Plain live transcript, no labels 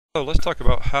So let's talk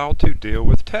about how to deal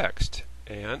with text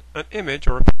and an image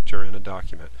or a picture in a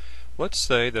document. Let's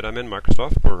say that I'm in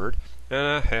Microsoft Word and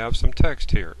I have some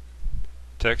text here.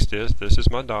 Text is, this is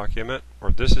my document,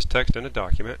 or this is text in a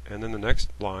document, and then the next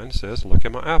line says, look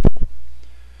at my apple.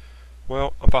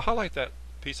 Well, if I highlight that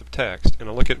piece of text and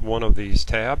I look at one of these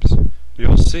tabs,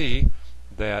 you'll see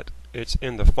that it's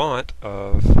in the font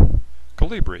of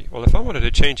Calibri. Well, if I wanted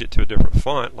to change it to a different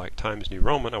font, like Times New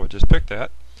Roman, I would just pick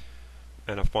that,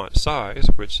 and a font size,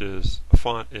 which is a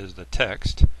font is the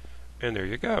text, and there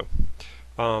you go.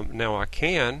 Now I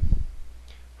can,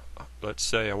 let's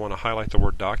say I want to highlight the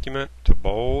word document to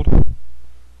bold,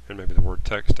 and maybe the word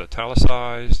text to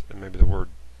italicized, and maybe the word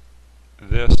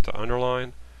this to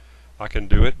underline. I can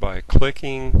do it by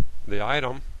clicking the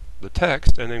item, the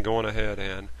text, and then going ahead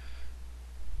and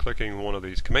clicking one of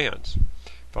these commands.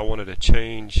 If I wanted to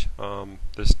change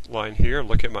this line here,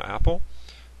 look at my apple,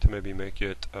 to maybe make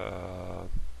it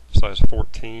size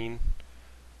 14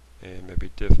 and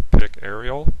maybe pick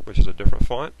Arial, which is a different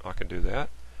font, I can do that.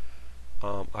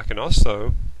 I can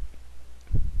also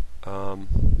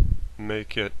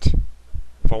make it,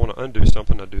 if I want to undo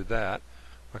something, I do that.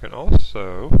 I can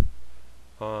also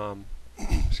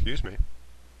excuse me,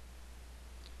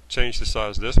 change the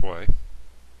size this way.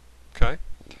 Okay.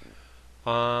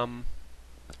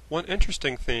 One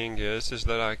interesting thing is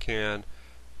that I can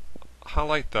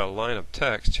highlight the line of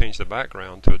text, change the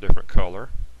background to a different color,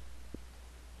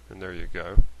 and there you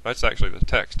go. That's actually the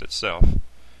text itself,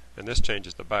 and this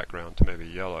changes the background to maybe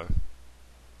yellow.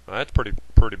 Now, that's pretty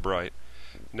bright.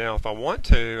 Now if I want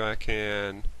to, I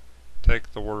can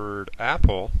take the word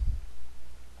apple,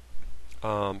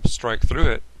 strike through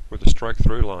it with a strike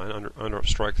through line, under a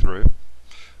strike through.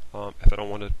 If I don't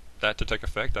want that to take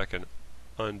effect, I can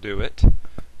undo it.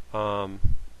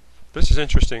 This is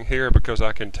interesting here because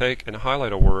I can take and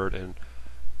highlight a word and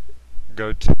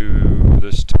go to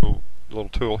this little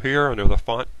tool here under the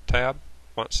font tab,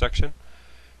 font section,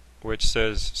 which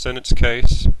says sentence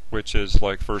case, which is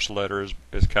like first letter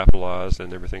is capitalized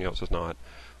and everything else is not.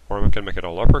 Or I can make it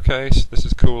all uppercase. This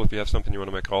is cool if you have something you want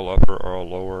to make all upper or all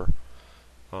lower,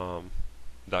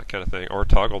 that kind of thing. Or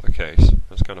toggle the case.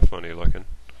 That's kind of funny looking.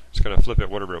 It's going to flip it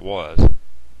whatever it was.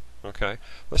 Okay,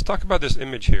 let's talk about this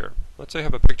image here. Let's say I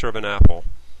have a picture of an apple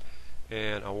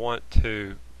and I want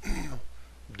to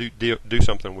do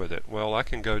something with it. Well, I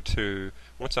can go to,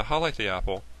 once I highlight the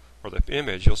apple or the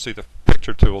image, you'll see the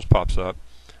picture tools pops up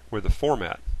with the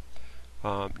format.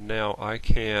 Now I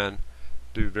can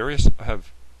do various, I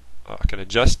can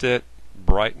adjust it,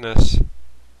 brightness,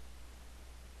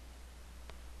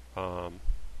 I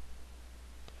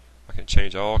can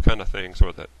change all kind of things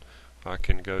with it. I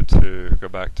can go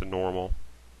back to normal.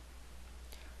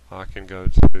 I can go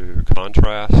to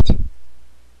contrast.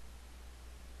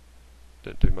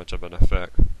 Didn't do much of an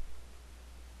effect.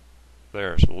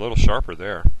 There, it's a little sharper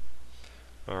there.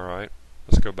 Alright,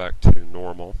 let's go back to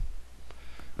normal.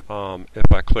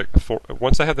 If I click,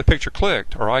 once I have the picture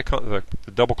clicked, or the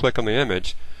double click on the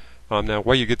image, now the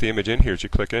way you get the image in here is you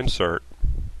click insert,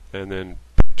 and then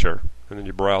picture, and then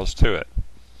you browse to it.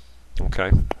 Okay,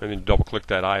 and then you double click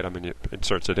that item and it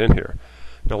inserts it in here.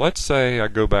 Now let's say I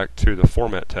go back to the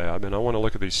format tab and I want to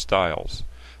look at these styles.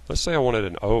 Let's say I wanted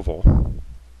an oval.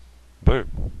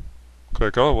 Boom.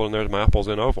 Click oval and there's my apples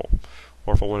in oval.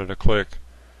 Or if I wanted to click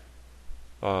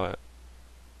like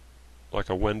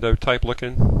a window type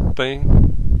looking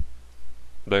thing,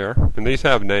 there. And these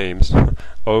have names.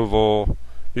 Oval.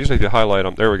 Usually if you highlight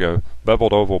them, there we go.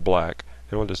 Beveled oval black.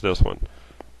 And what is this one?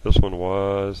 This one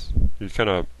was, you kind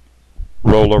of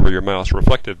roll over your mouse,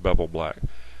 reflective bevel black.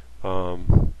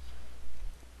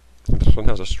 This one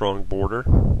has a strong border.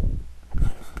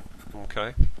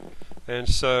 Okay, and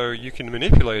so you can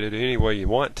manipulate it any way you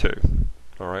want to.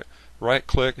 All right, right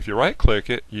click. If you right click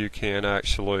it, you can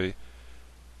actually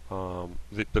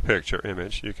the picture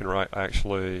image. You can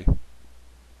actually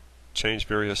change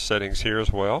various settings here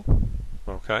as well.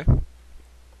 Okay,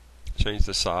 change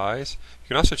the size. You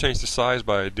can also change the size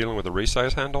by dealing with the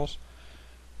resize handles.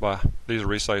 These are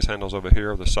resize handles over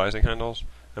here, the sizing handles,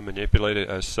 and manipulate it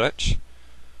as such.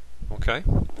 Okay,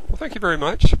 well thank you very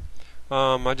much.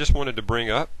 I just wanted to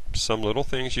bring up some little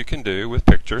things you can do with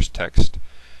pictures, text,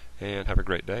 and have a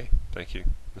great day. Thank you.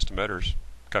 Mr. Metters,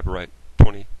 copyright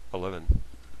 2011.